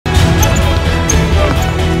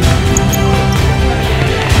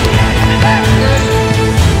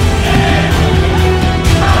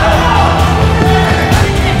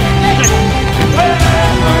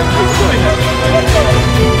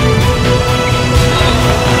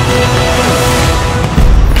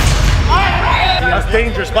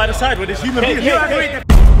dangerous by the side when there's human beings.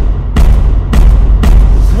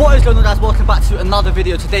 What is going on, guys? Welcome back to another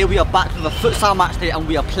video. Today we are back with a futsal match day and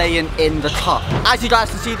we are playing in the cup. As you guys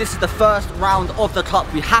can see, this is the first round of the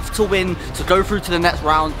cup. We have to win to go through to the next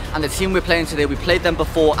round, and the team we're playing today, we played them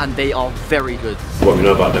before and they are very good. What we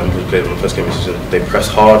know about them, we played them the first game of the season. They press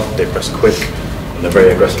hard, they press quick, and they're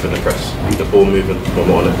very aggressive in the press. Keep the ball moving when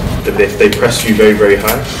we're on it. If they press you very, very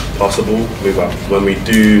high, pass the ball, move up. When we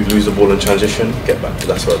do lose the ball in transition, get back.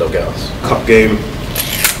 That's where they'll get us. Cup game,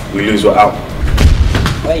 we lose, we're out.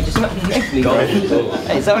 Wait, just not make me go.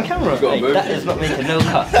 Hey, is that on camera? Hey, that is not making no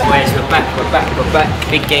cut. Boys, we're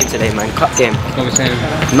back. Big game today, man. Cup game.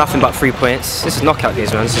 Nothing but 3 points. This is knockout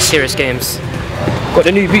games, man. This is serious games. Got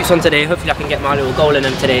the new boots on today. Hopefully I can get my little goal in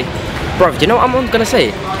them today. Bro, do you know what I'm gonna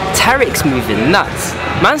say? Tariq's moving nuts.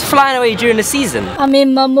 Man's flying away during the season. I'm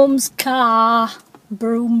in my mum's car.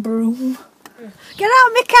 Broom, broom. Get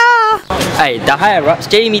out my car! Hey, the higher ups,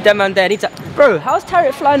 Jamie, them and there need to. Bro, how's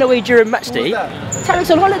Tariq flying away during match day?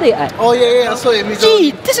 Tariq's on holiday at. Oh yeah, I saw him.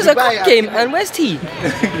 Gee, this is a cup game, and where's T?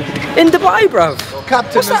 In Dubai, bro.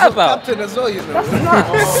 Captain. What's that about? Captain as well, you know. That's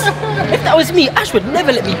nuts. If that was me, Ash would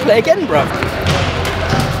never let me play again, bro.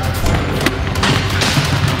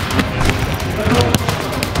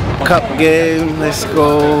 Cup game, let's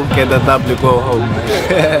go get the W, go home.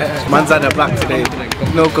 Man's on the block today.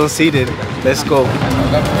 No conceded. Let's go.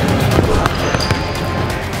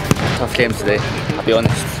 Tough game today, I'll be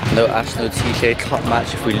honest. No Ash, no TK, cup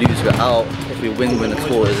match. If we lose, we're out. If we win, we're in the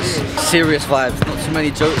quarters. Serious vibes, not too many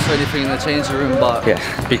jokes or anything in the changing room, but yeah,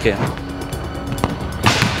 big game.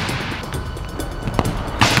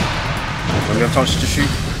 When we have chance to shoot,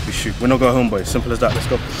 we shoot. We're not going home, boys. Simple as that. Let's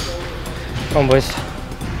go. Come on, boys.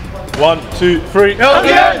 1, 2, 3,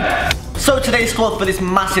 again! So today's squad for this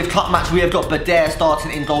massive cup match, we have got Bader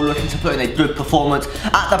starting in goal, looking to put in a good performance.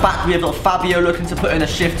 At the back we have got Fabio looking to put in a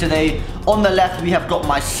shift today. On the left we have got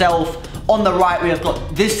myself. On the right we have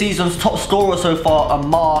got this season's top scorer so far,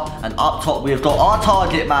 Amar. And up top we have got our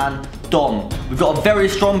target man, Dom. We've got a very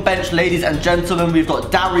strong bench, ladies and gentlemen. We've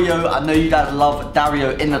got Dario. I know you guys love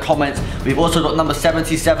Dario in the comments. We've also got number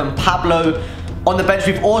 77, Pablo. On the bench,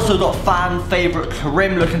 we've also got fan favourite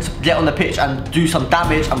Karim looking to get on the pitch and do some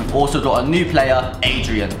damage. And we've also got a new player,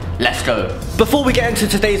 Adrian. Let's go. Before we get into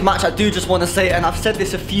today's match, I do just want to say, and I've said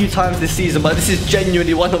this a few times this season, but this is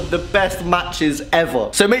genuinely one of the best matches ever.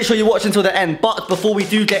 So make sure you watch until the end. But before we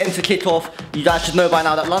do get into kickoff, you guys should know by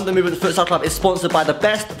now that London Movement Futsal Club is sponsored by the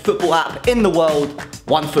best football app in the world,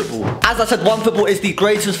 OneFootball. As I said, OneFootball is the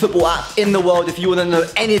greatest football app in the world. If you want to know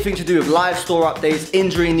anything to do with live store updates,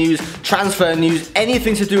 injury news, transfer news,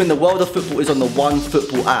 anything to do in the world of football is on the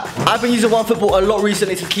OneFootball app. I've been using OneFootball a lot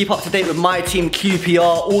recently to keep up to date with my team QPR,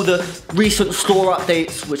 all the recent store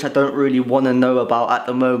updates, which I don't really want to know about at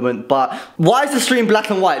the moment. But why is the stream black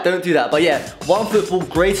and white? Don't do that. But yeah, OneFootball,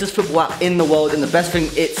 greatest football app in the world, and the best thing,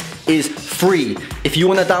 it is free. If you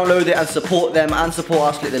want to download it and support them and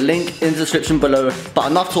support us, click the link in the description below. But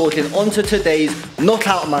enough talking, on to today's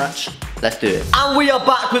knockout match. Let's do it. And we are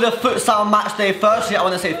back with a futsal match day. Firstly, I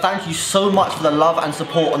want to say thank you so much for the love and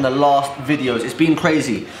support on the last videos. It's been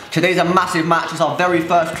crazy. Today's a massive match. It's our very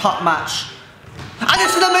first cup match. And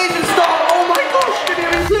it's an amazing start. Oh my gosh, did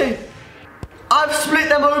you even see? I've split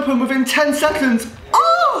them open within 10 seconds.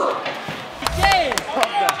 Oh! Yeah.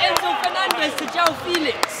 Enzo Fernandez to João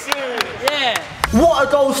Felix. Yeah. What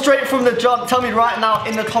a goal straight from the jump. Tell me right now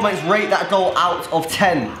in the comments, rate that goal out of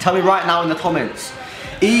 10. Tell me right now in the comments.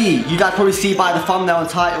 You guys probably see by the thumbnail and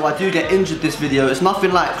title, I do get injured this video. It's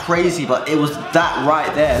nothing like crazy, but it was that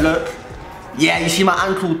right there. Look. Yeah, you see my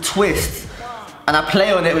ankle twist. And I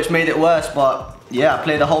play on it, which made it worse, but yeah, I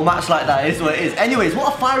play the whole match like that. It is what it is. Anyways,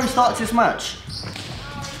 what a fiery start to this match.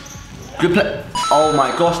 Good play. Oh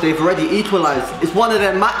my gosh, they've already equalised. It's one of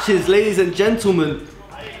their matches, ladies and gentlemen.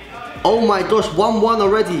 Oh my gosh, 1-1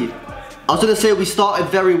 already. I was going to say we started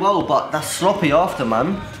very well, but that's sloppy after,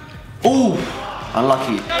 man. Ooh.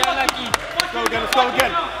 Unlucky. Let's go again, let's go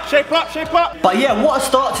again. Shape up, shape up. But yeah, what a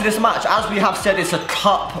start to this match. As we have said, it's a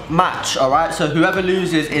cup match, alright? So whoever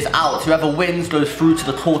loses is out. Whoever wins goes through to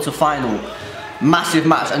the quarter-final. Massive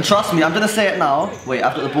match. And trust me, I'm going to say it now. Wait,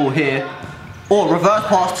 I've got the ball here. Or reverse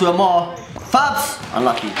pass to Amar. Fabs.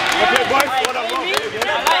 Unlucky. Okay, boys.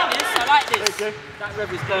 I like this. That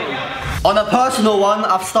rev is going. On a personal one,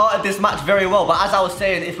 I've started this match very well. But as I was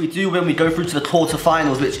saying, if we do win, we go through to the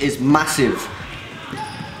quarter-finals, which is massive.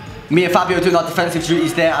 Me and Fabio doing our defensive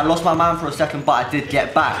duties there. I lost my man for a second, but I did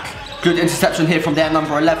get back. Good interception here from their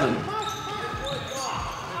number 11.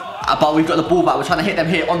 But we've got the ball back. We're trying to hit them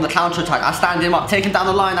here on the counter attack. I stand him up, take him down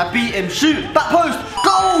the line. I beat him. Shoot. Back post.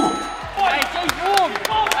 Goal. Hey, he's warm.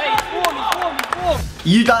 Hey, he's warm.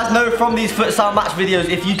 You guys know from these futsal match videos,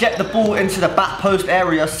 if you get the ball into the back post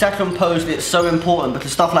area, second post, it's so important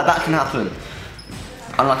because stuff like that can happen.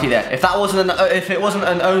 Unlucky there. If it wasn't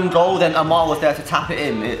an own goal, then Amar was there to tap it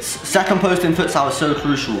in. It's second post in futsal is so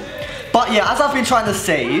crucial. But yeah, as I've been trying to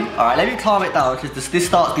say, alright, let me calm it down because this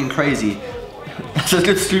start's been crazy. That's a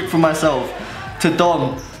good scoop from myself. To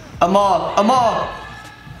Don. Amar!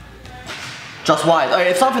 Just wide. Okay,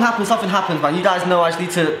 if something happens, man. You guys know I just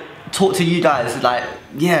need to talk to you guys. Like,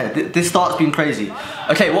 yeah, this start's been crazy.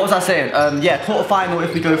 Okay, what was I saying? Yeah, quarter-final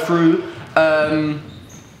if we go through.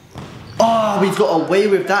 Oh, we've got away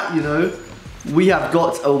with that, you know. We have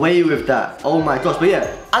got away with that. Oh my gosh, but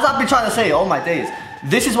yeah, as I've been trying to say all my days,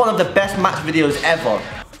 this is one of the best match videos ever.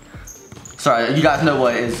 Sorry, you guys know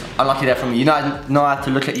what it is. Unlucky there from me. You know I have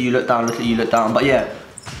to look at you, look down, look at you, look down. But yeah.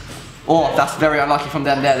 Oh, that's very unlucky from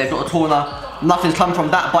them there. They've got a corner. Nothing's come from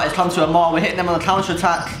that, but it's come to Amar. We're hitting them on the counter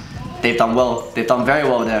attack. They've done well. They've done very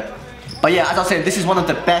well there. But yeah, as I said, this is one of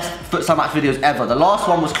the best futsal match videos ever. The last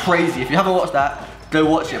one was crazy. If you haven't watched that, go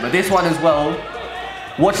watch it. But this one as well,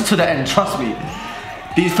 watch it to the end. Trust me.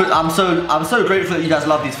 I'm so grateful that you guys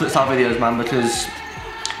love these futsal videos, man, because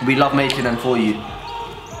we love making them for you.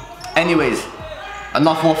 Anyways,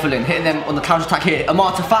 enough waffling. Hitting them on the counter attack here.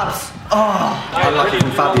 Amar to Fabs. Oh, unlucky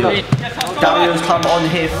from Fabio. Dario's come on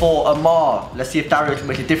here for Amar. Let's see if Dario can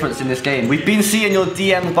make a difference in this game. We've been seeing your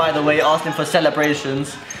DMs, by the way, asking for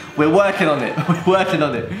celebrations. We're working on it. We're working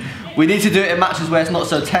on it. We need to do it in matches where it's not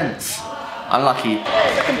so tense. Unlucky.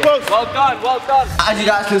 Well done, well done. As you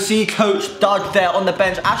guys can see, Coach Doug there on the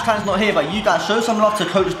bench. Ashcan's not here, but you guys show some love to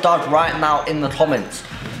Coach Doug right now in the comments.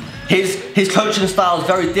 His coaching style is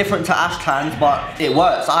very different to Ashcan's, but it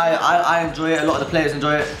works. I enjoy it. A lot of the players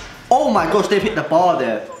enjoy it. Oh my gosh, they've hit the bar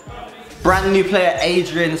there. Brand new player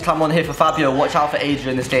Adrian's come on here for Fabio. Watch out for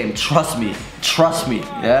Adrian this game. Trust me,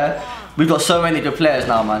 yeah. We've got so many good players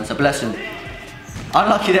now, man. It's a blessing.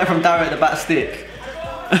 Unlucky there from Dario at the back stick.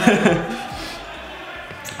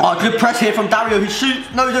 Oh, good press here from Dario who shoots.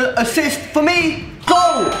 No, the assist for me.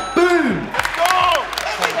 Goal! Boom!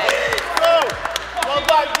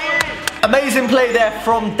 Amazing play there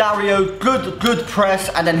from Dario. Good press,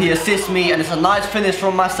 and then he assists me, and it's a nice finish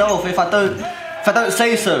from myself. If I don't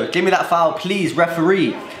say so, give me that foul, please,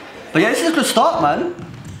 referee. But yeah, this is a good start, man.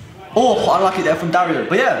 Oh, unlucky there from Dario.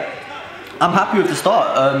 But yeah, I'm happy with the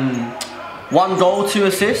start. 1 goal, 2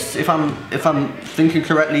 assists, if I'm thinking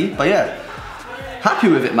correctly. But yeah, happy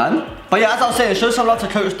with it, man. But yeah, as I was saying, show some love to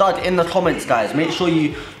Coach Doug in the comments, guys. Make sure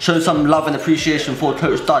you show some love and appreciation for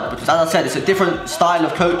Coach Doug, because as I said, it's a different style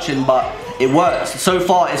of coaching, but it works. So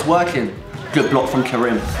far, it's working. Good block from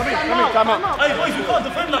Karim. Come out. Hey boys, you can't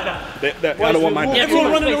defend like that. I don't want man.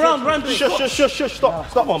 Everyone running around, Shush.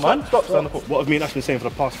 Stop one, man. Stop. Stand up. What have me and Ash been saying for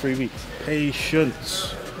the past 3 weeks?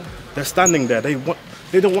 Patience. They're standing there. They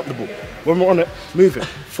don't want the ball. When we're on it, move it.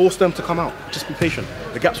 Force them to come out. Just be patient.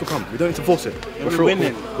 The gaps will come. We don't need to force it. We're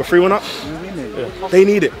winning. We're 3-1 up. Yeah. They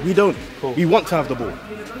need it. We don't. Cool. We want to have the ball.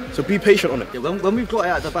 So be patient on it. Yeah, when we've got it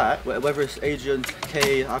at the back, whether it's Adrian,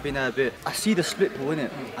 Kay, I've been there a bit. I see the split ball in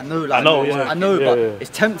it. I know, but it's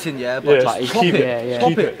tempting, yeah. But like, pop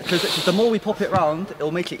it, because the more we pop it round,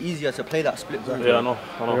 it'll make it easier to play that split ball. Yeah, I know.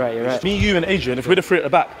 You're right. Me, you, and Adrian. If we're the 3 at the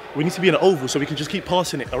back, we need to be in an oval so we can just keep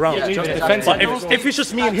passing it around. But if it's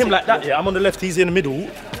just me and him like that, yeah, I'm on the left, he's in the middle,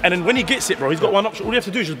 and then when he gets it, bro, he's got one option. All you have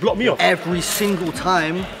to do is just block me off. Every single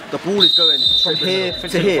time, the ball is going from here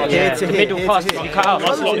to here, the middle pass, you cut out.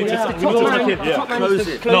 Us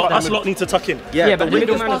lot need to tuck in. Yeah, but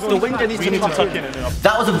the winger needs to tuck in.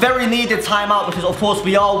 That was a very needed timeout because of course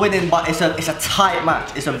we are winning, but it's a tight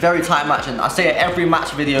match. It's a very tight match, and I say it every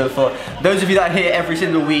match video for those of you that are here every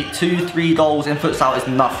single week. 2-3 goals in futsal is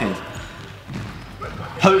nothing.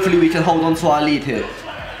 Hopefully we can hold on to our lead here.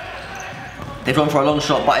 They've gone for a long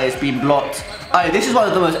shot, but it's been blocked. This is one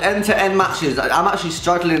of the most end-to-end matches. I'm actually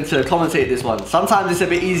struggling to commentate this one. Sometimes it's a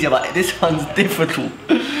bit easier, but this one's difficult.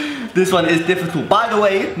 This one is difficult. By the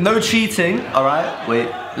way, no cheating, alright? Wait,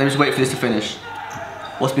 let me just wait for this to finish.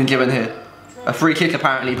 What's been given here? A free kick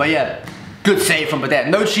apparently, but yeah. Good save from Bader.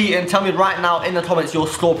 No cheating. Tell me right now in the comments your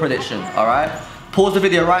score prediction, alright? Pause the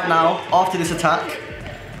video right now after this attack.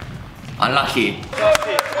 Unlucky. Let's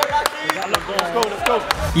go.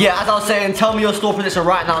 Yeah, as I was saying, tell me your score prediction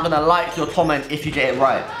right now. I'm gonna like your comment if you get it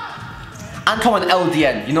right. And comment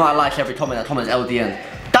LDN. You know I like every comment that comments LDN.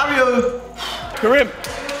 Dario! Karim,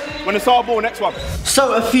 when it's our ball, next one.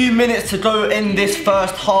 So a few minutes to go in this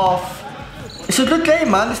first half. It's a good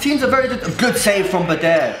game, man. This team's a very good save from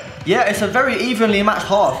Bader. Yeah, it's a very evenly matched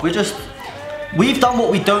half. We've done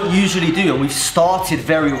what we don't usually do, and we've started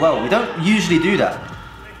very well. We don't usually do that.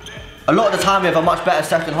 a lot of the time we have a much better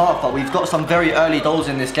second half, but we've got some very early goals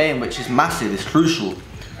in this game, which is massive, it's crucial.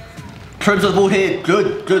 Trims of the ball here,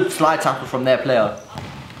 good slide tackle from their player.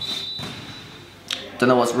 Don't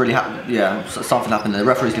know what's really happened. Yeah, something happened there. The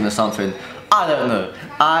referee's giving us something. I don't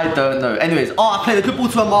know. Anyways, oh, I played a good ball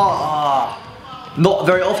to Amar. Not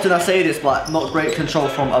very often I say this, but not great control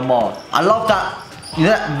from Amar. I love that, you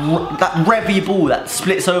know, that revy ball that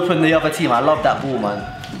splits open the other team. I love that ball,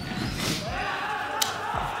 man.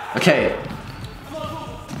 Okay.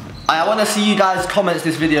 I want to see you guys' comments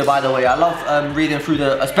this video, by the way. I love reading through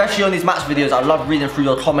especially on these match videos, I love reading through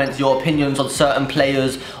your comments, your opinions on certain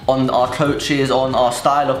players, on our coaches, on our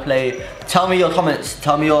style of play. Tell me your comments,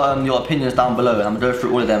 tell me your opinions down below, and I'm going to go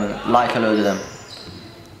through all of them and like a load of them.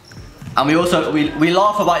 And we also, we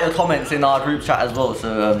laugh about your comments in our group chat as well,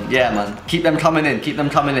 so yeah, man, keep them coming in, keep them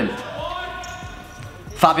coming in.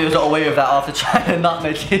 Fabio's got away with that after trying to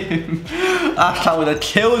nutmeg him. Ashton would have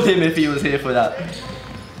killed him if he was here for that.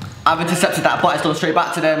 I've intercepted that, but it's gone straight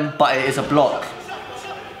back to them, but it is a block.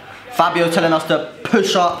 Fabio telling us to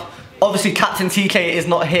push up. Obviously, Captain TK is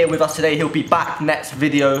not here with us today. He'll be back next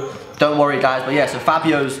video. Don't worry, guys. But yeah, so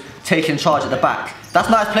Fabio's taking charge at the back.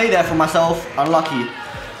 That's nice play there for myself. Unlucky.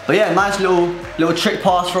 But yeah, nice little trick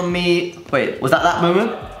pass from me. Wait, was that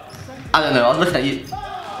moment? I don't know. I was looking at you.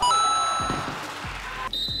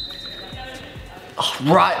 Oh,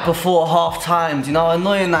 right before half time. Do you know how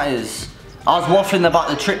annoying that is? I was waffling about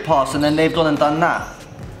the trick pass and then they've gone and done that.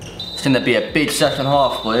 It's going to be a big second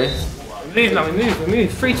half, boy. We move now, we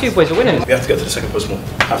move. 3-2, boys, we're winning. We have to get to the second post more.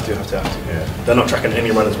 Have to. Yeah. They're not tracking any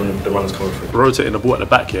runners when the runners coming through. Rotating the ball at the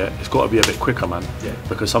back, yeah, it's got to be a bit quicker, man. Yeah.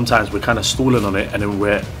 Because sometimes we're kind of stalling on it and then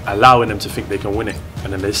we're allowing them to think they can win it.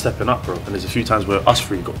 And then they're stepping up, bro. And there's a few times where us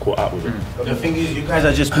three got caught out with it. The thing is, you guys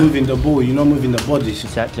are just moving the ball, you're not moving the bodies.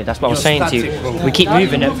 Exactly, that's what I was saying to you. Bro. We keep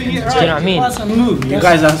moving it. Do you know what I mean? You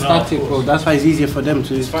guys are static, bro. That's why it's easier for them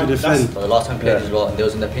to defend. The last time we played as well, and they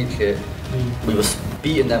was in the pink kit. We was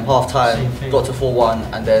beating them half time, got to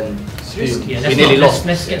 4-1, and then we nearly lost.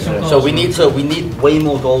 Let's get some goals. So we need way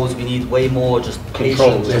more goals. We need way more just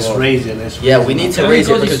patience. Let's raise it. Yeah, we need to raise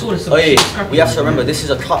it because we have to remember this is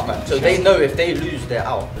a cup match. So they know if they lose, they're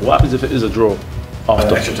out. What happens if it is a draw?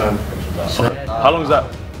 After Extra time. How long is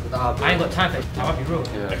that? I ain't got time for it. I might be real.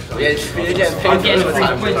 Yeah, you're getting paid. I'm getting 3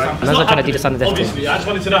 points. I'm not trying to do this under this team. Obviously, I just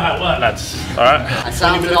wanted to know how it worked, lads. Alright. And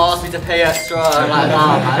Sam's gonna ask me to pay extra. I'm like,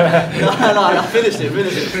 nah, man. No, finish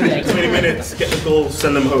it. 20 minutes, get the goal,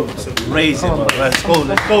 send them home. Raise it, bro. Let's go,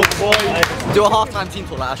 boys. Do a half-time team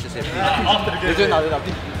talk like Asher said. After the game. Do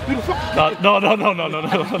that. No.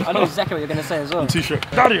 I know exactly what you're going to say as well. Too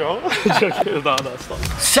strict. Daddy, no, stop.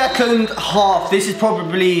 Second half, this is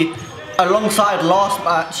probably alongside last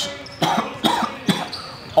match.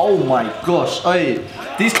 Oh my gosh, oi.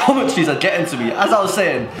 These commentaries are getting to me. As I was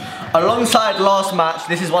saying, alongside last match,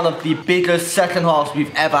 this is one of the biggest second halves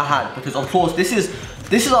we've ever had, because of course this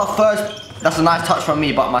is our first. That's a nice touch from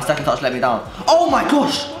me, but my second touch let me down. Oh my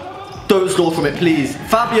gosh, don't score from it, please.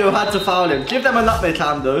 Fabio had to foul him. Give them a nutmeg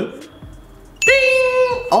cam though.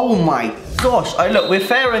 Ding! Oh my gosh. Oh, look, we're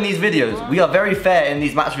fair in these videos. We are very fair in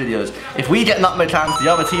these match videos. If we get nutmeg cams,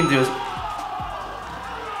 the other team does.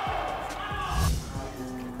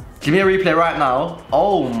 Give me a replay right now.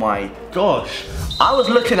 Oh my gosh. I was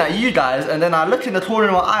looking at you guys and then I look in the corner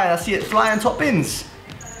of my eye and I see it flying top bins.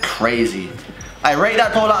 Crazy. I rate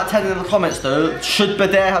that goal out of 10 in the comments though. Should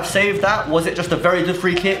Bader have saved that? Was it just a very good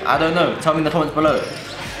free kick? I don't know. Tell me in the comments below.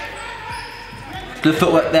 Good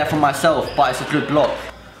footwork there from myself, but it's a good block.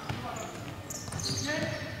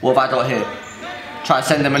 What have I got here? Try to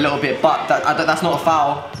send them a little bit, but that's not a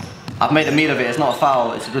foul. I've made a meal of it. It's not a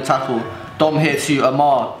foul. It's a good tackle. Dom here to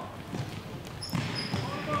Amar.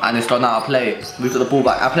 And it's gone out of play. We've got the ball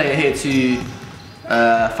back. I play it here to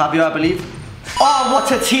Fabio, I believe. Oh,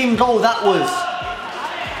 what a team goal that was.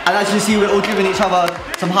 And as you see, we're all giving each other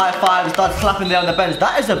some high fives, start clapping there on the bench.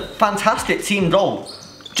 That is a fantastic team goal.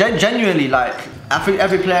 Genuinely, like, I think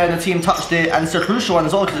every player in the team touched it, and it's a crucial one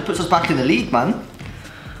as well because it puts us back in the league, man.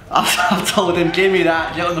 I've told him, give me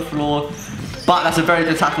that, get on the floor. But that's a very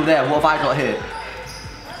good tackle there. What have I got here?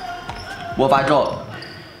 What have I got?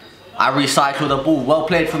 I recycled the ball. Well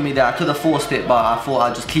played from me there. I could have forced it, but I thought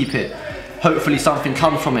I'd just keep it. Hopefully something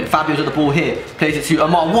comes from it. Fabio's at the ball here. Plays it to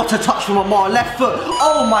Amar. What a touch from Amar. Left foot.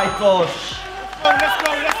 Oh my gosh. Let's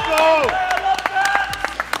go.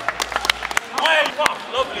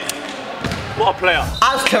 What a player.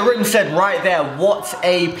 As Karim said right there, what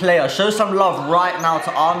a player. Show some love right now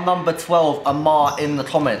to our number 12, Amar, in the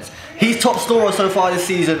comments. He's top scorer so far this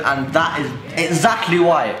season, and that is exactly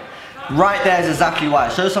why. Right there is exactly why.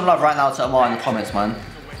 Show some love right now to Amar in the comments, man.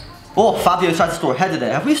 Oh, Fabio tried to score a header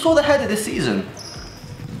there. Have we scored a header this season?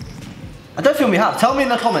 I don't think we have. Tell me in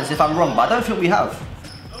the comments if I'm wrong, but I don't think we have.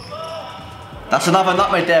 That's another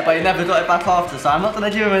nutmeg there, but he never got it back after, so I'm not going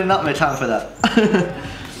to give him a nutmeg time for that.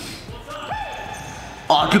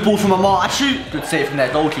 Oh, good ball from Amar. I shoot. Good save from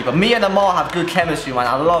their goalkeeper. Me and Amar have good chemistry, man.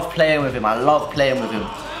 I love playing with him. I love playing with him.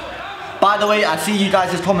 By the way, I see you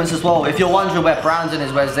guys' comments as well. If you're wondering where Brandon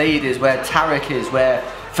is, where Zaid is, where Tarek is, where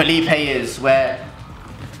Felipe is, where...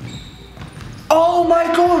 Oh my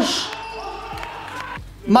gosh!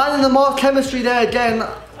 Man and Amar's chemistry there again.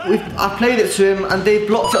 I played it to him and they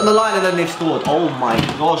blocked it on the line and then they've scored. Oh my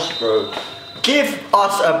gosh, bro. Give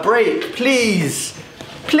us a break, please.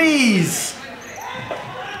 Please.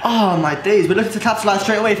 Oh my days, we're looking to capitalise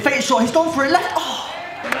straight away. Fake shot, he's gone for it left. Oh.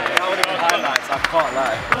 That would have been highlights, I can't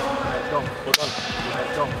lie.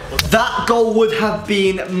 That goal would have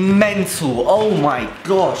been mental. Oh my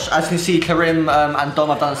gosh. As you can see, Karim and Dom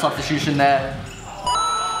have done a substitution there.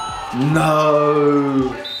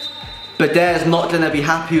 No. But Dare's not going to be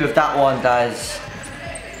happy with that one, guys.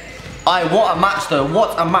 What a match though,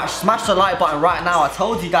 what a match. Smash the like button right now. I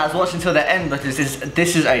told you guys watch until the end because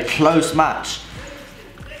this is a close match.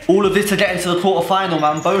 All of this to get into the quarter-final,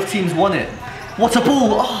 man. Both teams won it. What a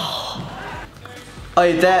ball!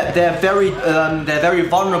 Oh, they're very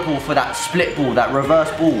vulnerable for that split ball, that reverse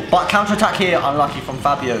ball. But counter-attack here, unlucky from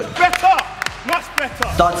Fabio. Better! Much better!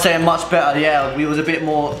 Dad saying much better, yeah. We was a bit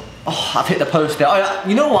more... Oh, I've hit the post there. Oh,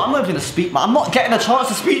 you know what? I'm not even going to speak, man. I'm not getting a chance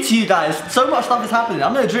to speak to you guys. So much stuff is happening.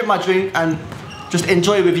 I'm going to drink my drink and just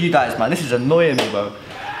enjoy with you guys, man. This is annoying me, bro.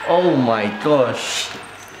 Oh my gosh.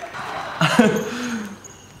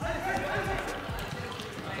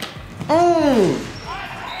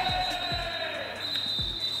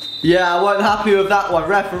 Yeah, I wasn't happy with that one.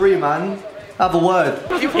 Referee, man. Have a word.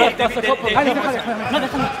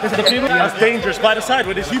 That's dangerous by the side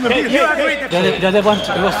with this human being. The other one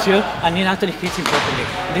was two, and you actually hit him properly.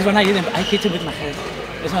 This one I didn't. I hit him with my head.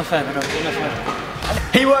 It's not fair, bro. It's not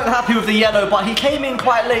fair. He weren't happy with the yellow, but he came in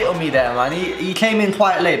quite late on me there, man. He came in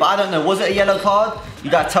quite late, but I don't know. Was it a yellow card?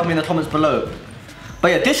 You guys tell me in the comments below.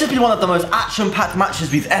 But yeah, this has been one of the most action-packed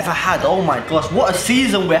matches we've ever had. Oh my gosh, what a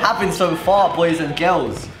season we're having so far, boys and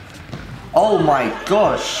girls. Oh my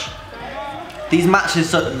gosh. These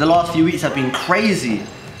matches the last few weeks have been crazy.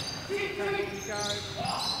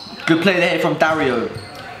 Good play there from Dario.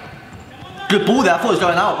 Good ball there. I thought it was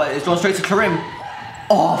going out, but it's gone straight to Karim.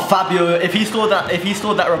 Oh, Fabio! If he scored that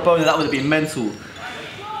Rabona, that would have been mental.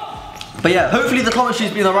 But yeah, hopefully the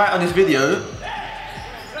commentary's been alright on this video.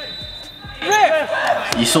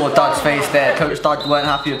 You saw Dud's face there. Coach Dud weren't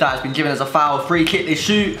happy with that. It's been given as a foul. Free kick. They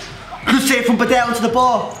shoot. Good save from Badel onto the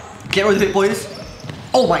bar. Get rid of it, boys.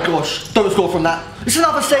 Oh my gosh, don't score from that. It's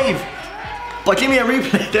another save. But give me a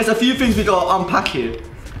replay. There's a few things we got to unpack here.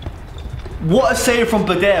 What a save from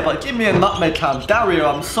Bader, but give me a nutmeg cam. Dario,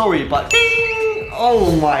 I'm sorry, but ding!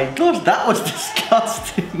 Oh my god, that was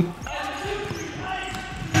disgusting.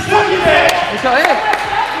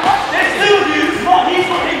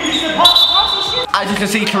 As you can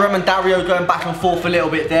see, Karim and Dario going back and forth a little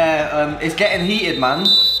bit there. It's getting heated, man.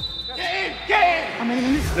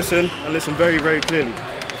 Listen, and listen very, very clearly.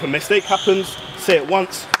 If a mistake happens, say it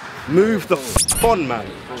once. Move the f on, man.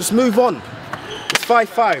 Just move on. It's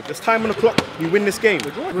 5-5. There's time on the clock. We win this game.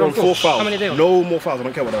 We're on 4 fouls. No more fouls. I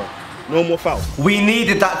don't care what they are. No more fouls. We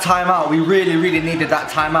needed that timeout. We really, really needed that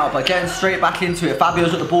timeout. But getting straight back into it.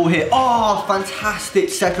 Fabio's at the ball here. Oh, fantastic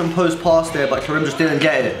second post pass there, but Karim just didn't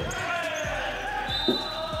get it.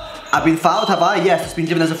 I've been fouled, have I? Yes, it's been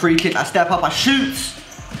given as a free kick. I step up, I shoot.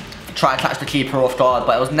 Try to catch the keeper off guard,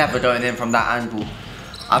 but it was never going in from that angle.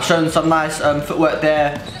 I've shown some nice footwork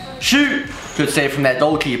there. Shoot! Good save from their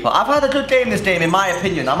goalkeeper. I've had a good game this game, in my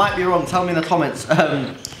opinion. I might be wrong, tell me in the comments.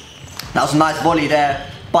 That was a nice volley there,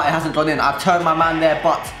 but it hasn't gone in. I've turned my man there,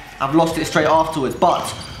 but I've lost it straight afterwards. But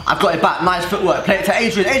I've got it back, nice footwork. Play it to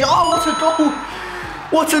Adrian. Adrian, oh, what a goal!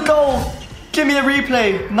 What a goal! Give me a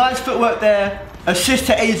replay. Nice footwork there. Assist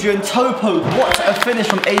to Adrian, toe poke. What a finish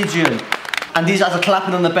from Adrian. And these guys are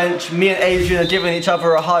clapping on the bench. Me and Adrian are giving each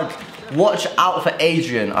other a hug. Watch out for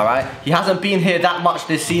Adrian, alright? He hasn't been here that much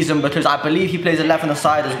this season because I believe he plays 11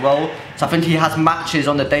 aside as well. So I think he has matches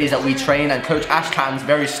on the days that we train, and Coach Ashcan's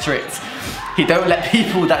very strict. He don't let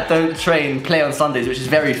people that don't train play on Sundays, which is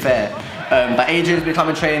very fair. But Adrian's been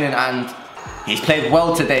coming training and he's played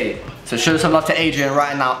well today. So show some love to Adrian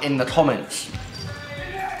right now in the comments.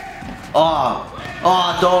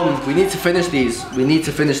 Dom, we need to finish these. We need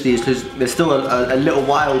to finish these because there's still a little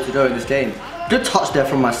while to go in this game. Good touch there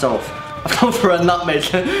from myself. I've gone for a nutmeg.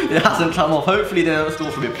 It hasn't come off. Hopefully they don't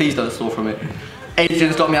score from it. Please don't score from it.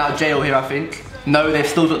 Adrian's got me out of jail here, I think. No, they've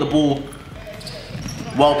still got the ball.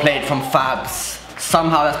 Well played from Fabs.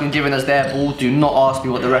 Somehow that's been given as their ball. Do not ask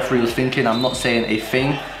me what the referee was thinking. I'm not saying a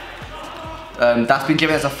thing. That's been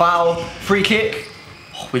given as a foul. Free kick.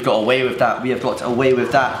 Oh, we got away with that. We have got away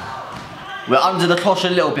with that. We're under the cosh a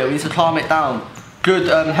little bit. We need to calm it down. Good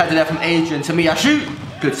header there from Adrian to me. I shoot.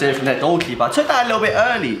 Good save from their goalkeeper. I took that a little bit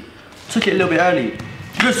early. Took it a little bit early.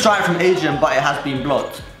 Good strike from Adrian, but it has been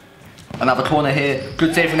blocked. Another corner here.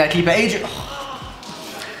 Good save from their keeper, Adrian.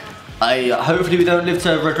 Hopefully we don't live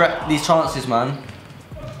to regret these chances, man.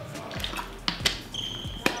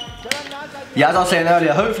 Yeah, as I was saying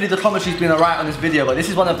earlier, hopefully the commentary's been alright on this video, but this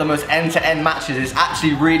is one of the most end-to-end matches. It's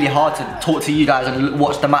actually really hard to talk to you guys and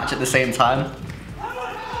watch the match at the same time.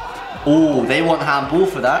 Oh, they want handball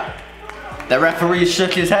for that. The referee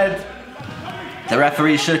shook his head. The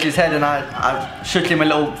referee shook his head and I shook him a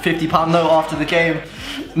little £50 note after the game.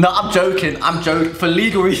 No, I'm joking, I'm joking. For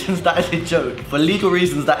legal reasons, that is a joke. For legal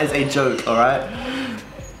reasons, that is a joke, alright?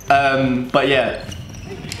 But yeah.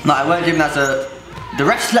 No, I weren't giving that a... The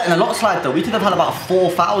ref's letting a lot slide though. We could have had about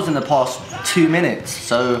 4 fouls in the past 2 minutes.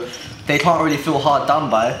 So, they can't really feel hard done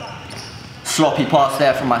by. Sloppy pass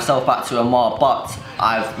there from myself back to Amar, but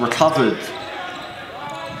I've recovered.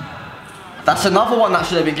 That's another one that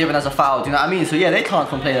should have been given as a foul, do you know what I mean? So yeah, they can't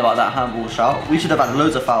complain about that handball shout. We should have had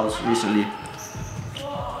loads of fouls recently.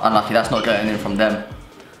 Unlucky, that's not getting in from them.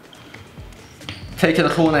 Taking the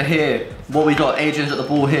corner here. What we got, Adrian's at the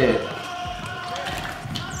ball here.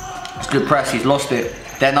 It's good press, he's lost it.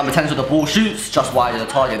 Their number 10's with the ball, shoots just wide of the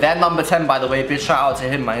target. Their number 10, by the way, big shout out to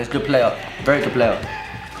him, man. He's a good player, very good player.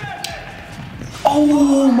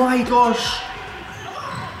 Oh my gosh.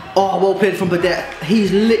 Oh, well played from Badet.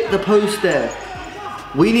 He's lit the post there.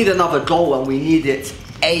 We need another goal and we need it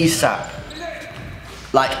ASAP.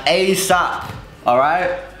 Like ASAP,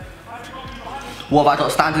 alright? What have I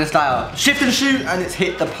got standing style? Shift and shoot and it's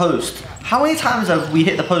hit the post. How many times have we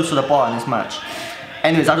hit the post with a bar in this match?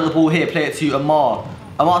 Anyways, I got the ball here, play it to Amar.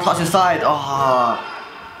 Amar cuts inside. Ah,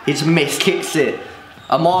 he just miss kicks it.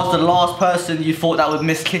 Amar's the last person you thought that would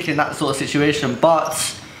miss kick in that sort of situation, but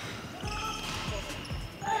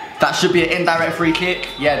that should be an indirect free kick.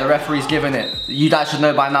 Yeah, the referee's given it. You guys should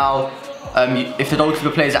know by now, if the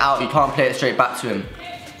goalkeeper plays it out, you can't play it straight back to him.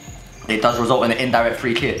 It does result in an indirect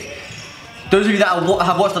free kick. Those of you that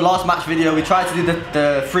have watched the last match video, we tried to do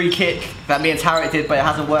the free kick that me and Tarek did, but it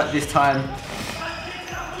hasn't worked this time.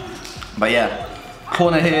 But yeah,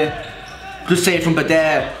 corner here. Good save from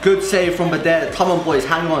Bader. Good save from Bader. Come on, boys,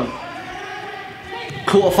 hang on.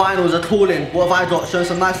 Quarterfinals are calling. What have I got? Showing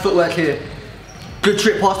some nice footwork here. Good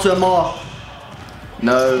trick pass to Amar.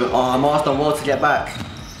 No, oh, Amar's done well to get back.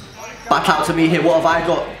 Back out to me here. What have I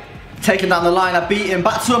got? Taken down the line. I beat him.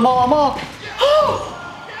 Back to Amar. Amar.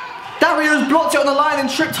 Dario's blocked it on the line and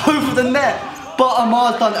tripped over the net. But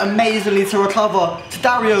Amar's done amazingly to recover. To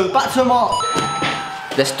Dario. Back to Amar.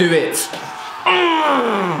 Let's do it.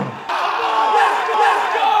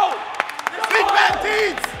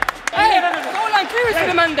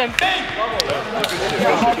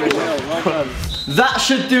 That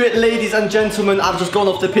should do it, ladies and gentlemen. I've just gone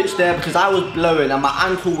off the pitch there because I was blowing and my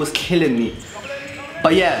ankle was killing me.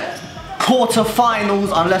 But yeah,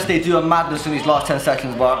 quarterfinals, unless they do a madness in these last 10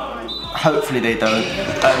 seconds, but hopefully they don't.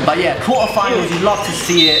 But yeah, quarterfinals, you'd love to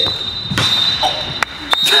see it. Oh,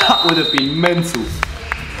 that would have been mental.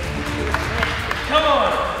 Come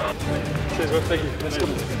on! Cheers, well, thank you. Let's go.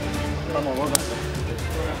 Come on, well done.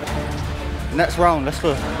 Next round, let's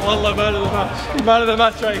go. Wallah, man of the match. Man of the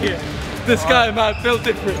match right here. This guy, man, built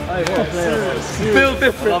different. Built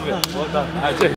different. Love it. Well done.